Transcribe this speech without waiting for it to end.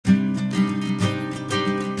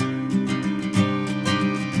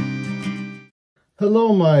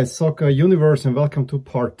Hello my soccer universe and welcome to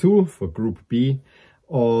part 2 for Group B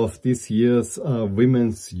of this year's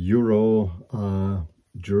Women's Euro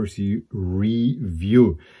jersey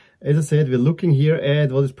review. As I said, we're looking here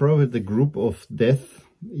at what is probably the group of death,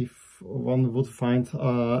 if one would find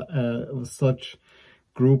such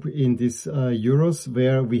group in this Euros,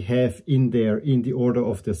 where we have in there, in the order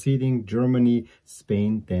of the seeding, Germany,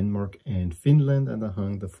 Spain, Denmark and Finland, and I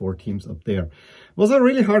hung the 4 teams up there. It was a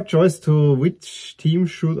really hard choice to which team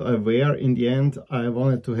should I wear. In the end, I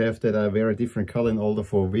wanted to have that I wear a different color in all the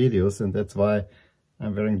 4 videos, and that's why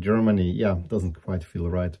I'm wearing Germany. Yeah, doesn't quite feel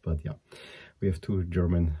right, but yeah. We have 2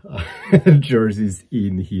 German jerseys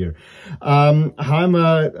in here. How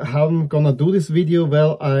I'm gonna do this video?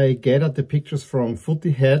 Well, I gathered the pictures from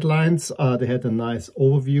Footy Headlines. They had a nice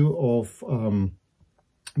overview of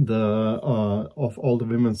all the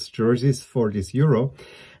women's jerseys for this Euro,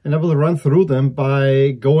 and I will run through them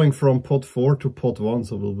by going from pot 4 to pot 1.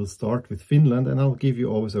 So we will start with Finland, and I'll give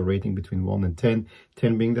you always a rating between 1 and 10,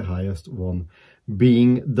 10 being the highest, 1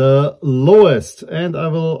 being the lowest. And I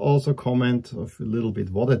will also comment a little bit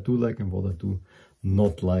what I do like and what I do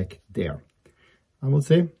not like there. I would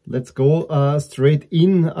say let's go straight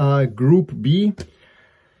in Group B.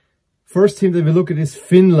 First team that we look at is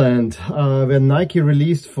Finland, where Nike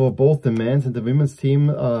released for both the men's and the women's team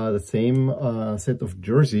the same set of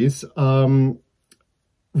jerseys,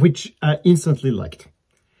 which I instantly liked.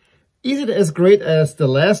 Is it as great as the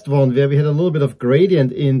last one, where we had a little bit of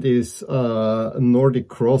gradient in this Nordic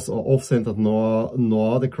cross or off-centered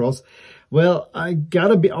Nordic cross? Well, I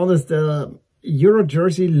gotta be honest, the Euro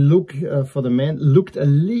jersey look for the men looked a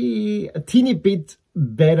teeny bit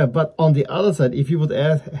better. But on the other side, if you would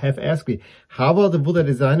have asked me, how would I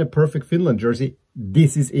design a perfect Finland jersey?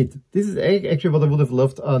 This is it. This is actually what I would have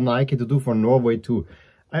loved Nike to do for Norway too.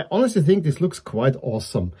 I honestly think this looks quite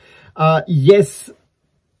awesome. Yes.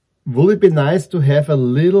 Would it be nice to have a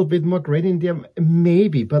little bit more gradient there?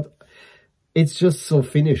 Maybe, but it's just so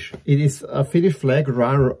Finnish. It is a Finnish flag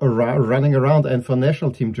running around. And for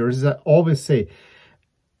national team jerseys, I always say,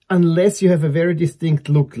 unless you have a very distinct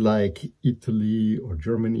look like Italy or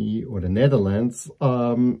Germany or the Netherlands,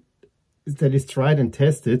 that is tried and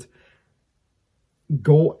tested,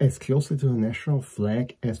 go as closely to the national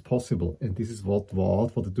flag as possible. And this is what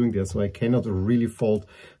they're doing there. So I cannot really fault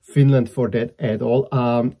Finland for that at all.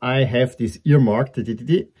 I have this earmarked.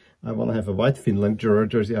 I want to have a white Finland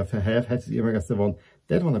jersey. I have had this earmarked as the one.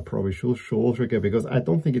 That one I probably should trigger, because I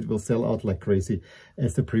don't think it will sell out like crazy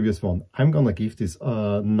as the previous one. I'm going to give this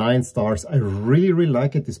 9 stars. I really, really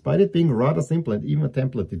like it, despite it being rather simple and even a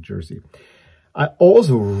templated jersey. I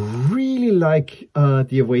also really like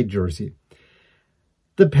the away jersey.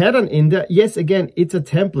 The pattern in there, yes, again, it's a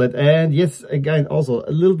template, and yes, again, also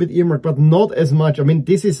a little bit earmarked, but not as much. I mean,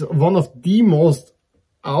 this is one of the most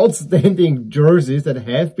outstanding jerseys that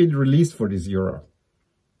have been released for this Euro.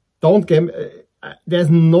 Don't get me, there's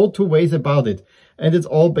no 2 ways about it. And it's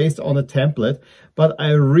all based on a template, but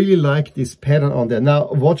I really like this pattern on there. Now,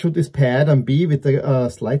 what should this pattern be with the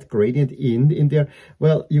slight gradient in there?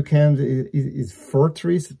 Well, you can, it's fir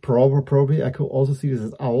trees, probably. I could also see this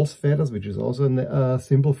as owl's feathers, which is also a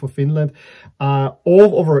symbol for Finland. All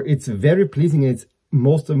over, it's very pleasing. It's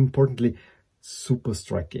most importantly, super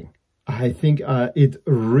striking. I think it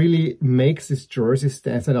really makes this jersey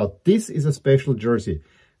stand out. This is a special jersey.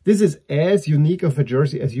 This is as unique of a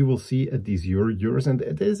jersey as you will see at these Euros, and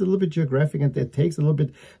it is a little bit geographic, and it takes a little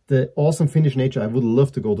bit the awesome Finnish nature. I would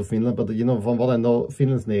love to go to Finland, but you know, from what I know,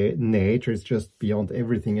 Finland's nature is just beyond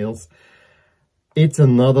everything else. It's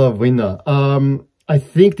another winner. I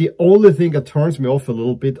think the only thing that turns me off a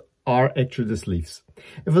little bit are actually the sleeves.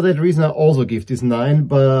 And for that reason, I also give this 9,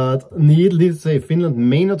 but needless to say, Finland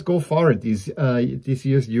may not go far at this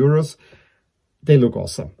year's Euros. They look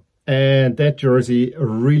awesome. And that jersey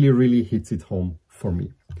really, really hits it home for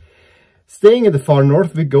me. Staying in the far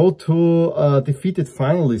north, we go to defeated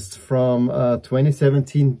finalists from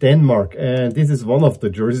 2017 Denmark. And this is one of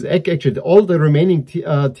the jerseys. Actually, all the remaining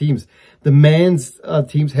teams, the men's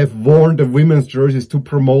teams have worn the women's jerseys to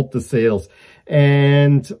promote the sales.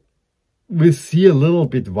 And we see a little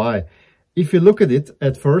bit why. If you look at it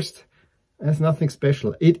at first, there's nothing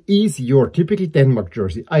special. It is your typical Denmark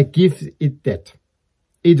jersey. I give it that.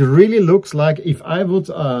 It really looks like, if I would,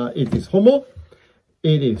 it is Hummel,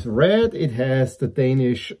 it is red, it has the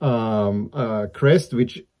Danish crest,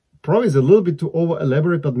 which probably is a little bit too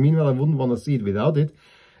over-elaborate, but meanwhile I wouldn't want to see it without it.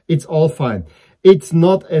 It's all fine. It's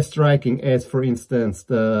not as striking as, for instance,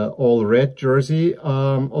 the all-red jersey,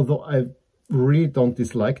 although I really don't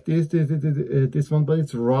dislike this one, but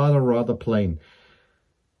it's rather plain.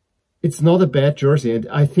 it's not a bad jersey. And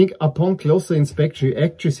I think upon closer inspection, you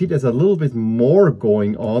actually see there's a little bit more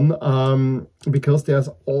going on, because there's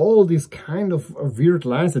all these kind of weird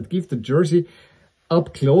lines that give the jersey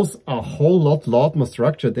up close a whole lot more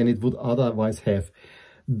structure than it would otherwise have.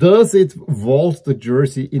 Does it vault the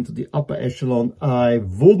jersey into the upper echelon? I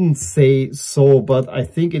wouldn't say so, but I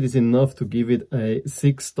think it is enough to give it a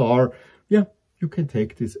 6-star. Yeah, you can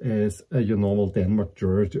take this as your normal Denmark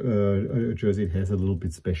jersey. It has a little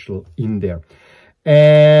bit special in there.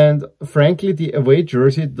 And frankly, the away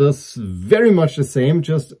jersey does very much the same,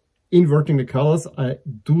 just inverting the colors. I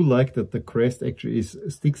do like that the crest actually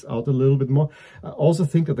sticks out a little bit more. I also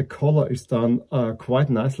think that the color is done quite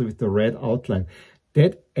nicely with the red outline.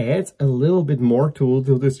 That adds a little bit more to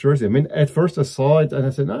this jersey. I mean, at first I saw it and I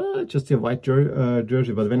said, just a white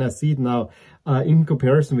jersey. But when I see it now in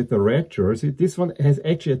comparison with the red jersey, this one has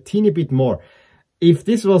actually a teeny bit more. If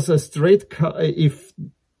this was a straight, if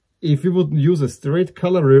you would use a straight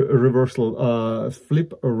color reversal,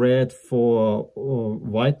 flip a red for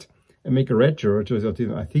white and make a red jersey,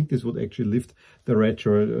 I think this would actually lift the red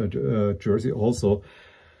jersey also.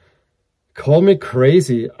 Call me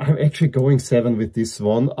crazy. I'm actually going 7 with this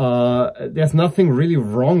one. There's nothing really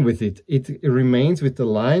wrong with it. It remains with the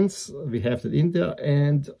lines. We have that in there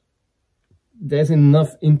and there's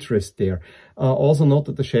enough interest there. Also note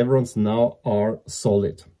that the chevrons now are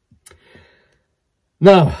solid.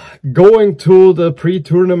 Now, going to the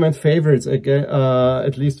pre-tournament favorites again,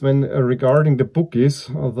 at least when regarding the bookies,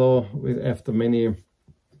 although after many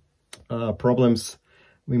problems,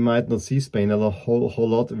 we might not see Spain a whole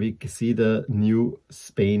lot. We see the new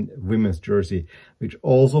Spain women's jersey, which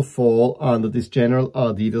also fall under this general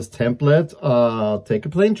Adidas template. Take a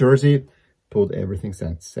plain jersey, put everything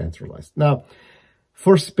centralized. Now,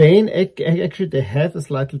 for Spain, actually, they have a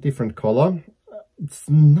slightly different color. It's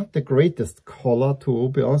not the greatest color, to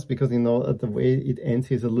be honest, because, you know, the way it ends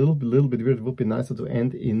here is a little bit weird. It would be nicer to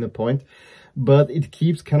end in a point. But it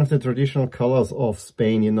keeps kind of the traditional colors of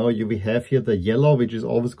Spain. You know, we have here the yellow, which is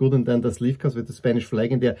always good, and then the sleeve cuts with the Spanish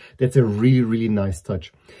flag in there. That's a really nice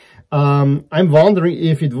touch. I'm wondering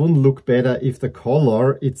if it wouldn't look better if the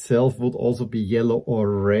color itself would also be yellow or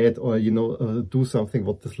red, or, you know, do something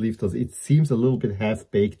what the sleeve does. It seems a little bit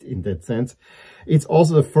half-baked in that sense. It's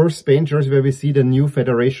also the first Spain jersey where we see the new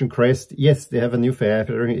Federation crest. Yes, they have a new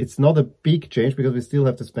Federation. It's not a big change because we still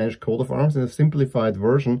have the Spanish coat of arms in a simplified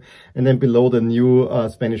version, and then below the new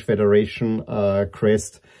Spanish Federation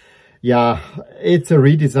crest. Yeah, it's a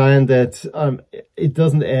redesign that it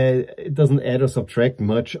doesn't add or subtract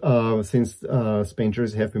much since Spain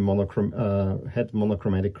jerseys have been had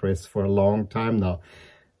monochromatic crests for a long time now.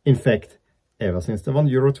 In fact, ever since the one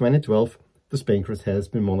Euro 2012, the Spain crest has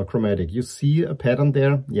been monochromatic. You see a pattern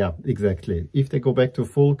there? Yeah, exactly. If they go back to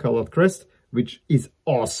full colored crest, which is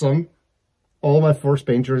awesome, all my 4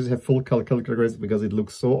 Spain jerseys have full colored crest because it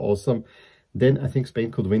looks so awesome, then I think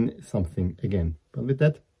Spain could win something again. But with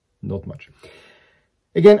that, not much.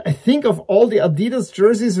 Again, I think of all the Adidas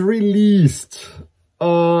jerseys released,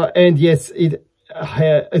 and yes, it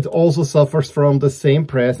also suffers from the same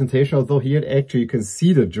presentation, although here actually you can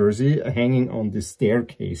see the jersey hanging on the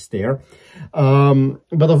staircase there.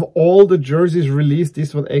 But of all the jerseys released,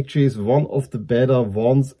 this one actually is one of the better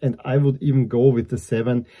ones, and I would even go with the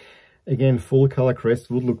 7. Again, full color crest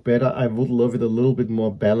would look better. I would love it a little bit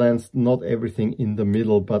more balanced, not everything in the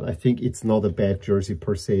middle, but I think it's not a bad jersey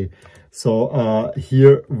per se. So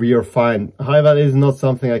here we are fine. However, it is not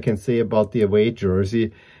something I can say about the away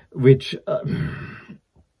jersey, which,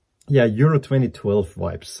 yeah, Euro 2012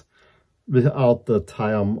 vibes without the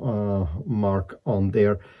tire mark on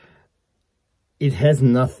there. It has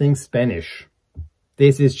nothing Spanish.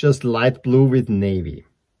 This is just light blue with navy.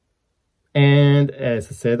 And as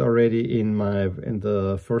I said already in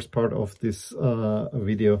the first part of this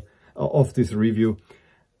video, of this review,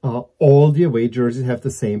 all the away jerseys have the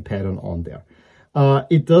same pattern on there.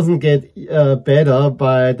 It doesn't get better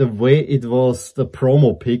by the way it was the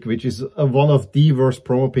promo pick, which is one of the worst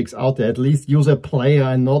promo picks out there. At least use a player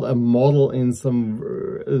and not a model in some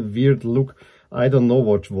weird look. I don't know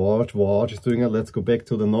what Watch is doing. Let's go back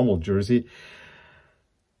to the normal jersey.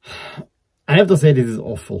 I have to say this is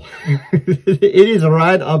awful. It is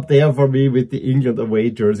right up there for me with the England away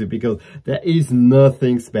jersey because there is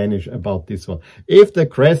nothing Spanish about this one. If the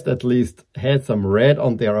crest at least had some red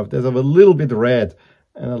on there, if there's a little bit red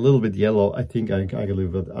and a little bit yellow, I think I can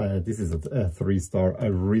live with it. This is a 3-star. I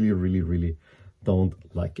really don't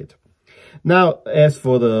like it. Now, as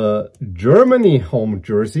for the Germany home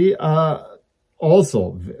jersey,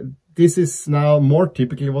 also, this is now more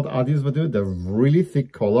typically what Adidas would do. The really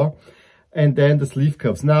thick collar. and then the sleeve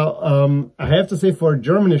cuffs. Now, I have to say for a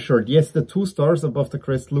Germany shirt, yes, the 2 stars above the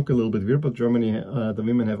crest look a little bit weird, but Germany, the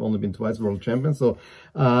women have only been twice world champions, so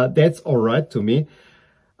that's all right to me.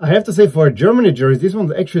 I have to say for a Germany jersey, this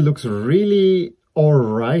one actually looks really all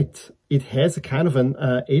right. It has a kind of an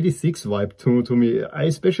 86 vibe to me. I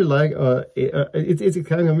especially like, it's a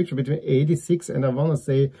kind of mixture between 86 and I want to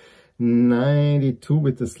say 92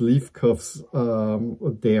 with the sleeve cuffs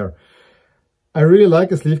there. I really like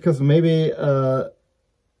the sleeve cuffs. Maybe,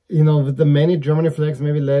 you know, with the many Germany flags,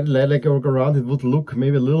 maybe let like go around, it would look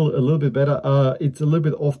maybe a little bit better. It's a little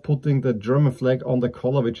bit off-putting, the German flag on the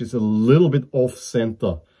collar, which is a little bit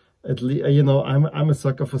off-center. At least, you know, I'm a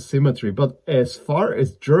sucker for symmetry. But as far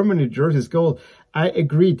as Germany jerseys go, I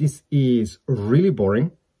agree, this is really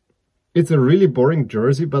boring. It's a really boring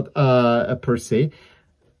jersey, but per se,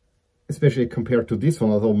 especially compared to this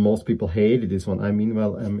one, although most people hated this one. I mean,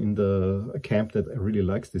 well, I'm in the camp that really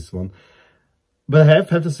likes this one. But I have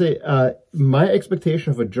to say, my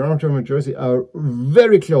expectation of a German jersey are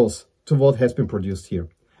very close to what has been produced here.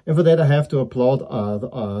 And for that, I have to applaud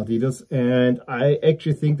Adidas. And I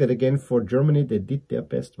actually think that, again, for Germany, they did their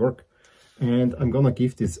best work. And I'm going to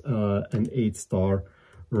give this an 8-star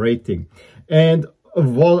rating. And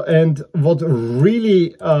what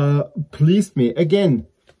really pleased me, again,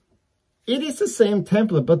 it is the same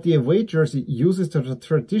template, but the away jersey uses the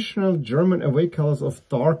traditional German away colors of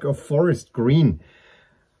dark or forest green,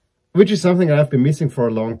 which is something I've been missing for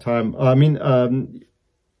a long time. I mean,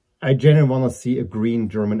 I genuinely want to see a green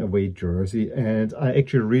German away jersey, and I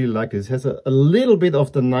actually really like this. It has a little bit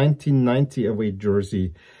of the 1990 away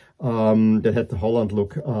jersey that had the Holland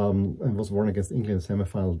look and was worn against England in the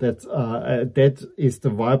semi-final. That is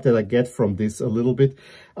the vibe that I get from this a little bit.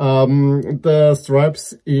 The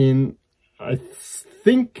stripes in, I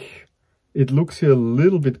think it looks here a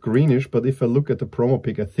little bit greenish, but if I look at the promo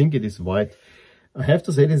pic, I think it is white. I have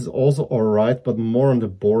to say this is also all right, but more on the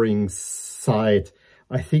boring side.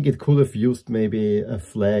 I think it could have used maybe a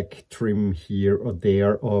flag trim here or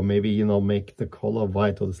there, or maybe, you know, make the collar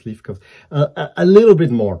white or the sleeve cuffs a little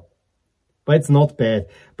bit more. But it's not bad.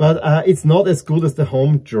 But it's not as good as the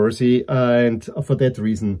home jersey, and for that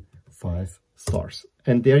reason, 5 stars.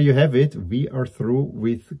 And there you have it. We are through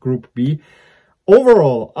with Group B.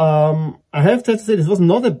 Overall, I have to say this was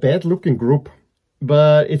not a bad looking group.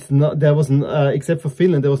 But it's not, there was, except for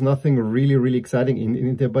Finland, there was nothing really exciting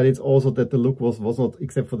in there. But it's also that the look was not,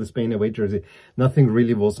 except for the Spain away jersey, nothing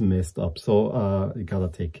really was messed up. So, you gotta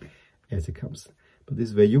take as it comes. But this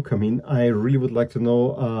is where you come in. I really would like to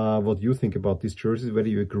know, what you think about these jerseys, whether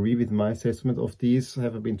you agree with my assessment of these.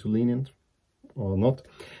 Have I been too lenient or not?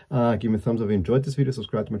 Give me a thumbs up if you enjoyed this video.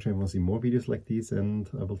 Subscribe to my channel if you want to see more videos like these, and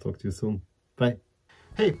I will talk to you soon. Bye.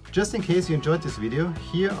 Hey, just in case you enjoyed this video,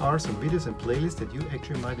 here are some videos and playlists that you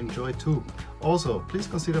actually might enjoy too. Also, please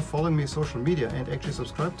consider following me on social media and actually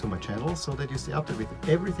subscribe to my channel so that you stay updated with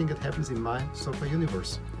everything that happens in my soccer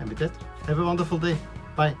universe. And with that, have a wonderful day.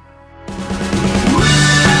 Bye.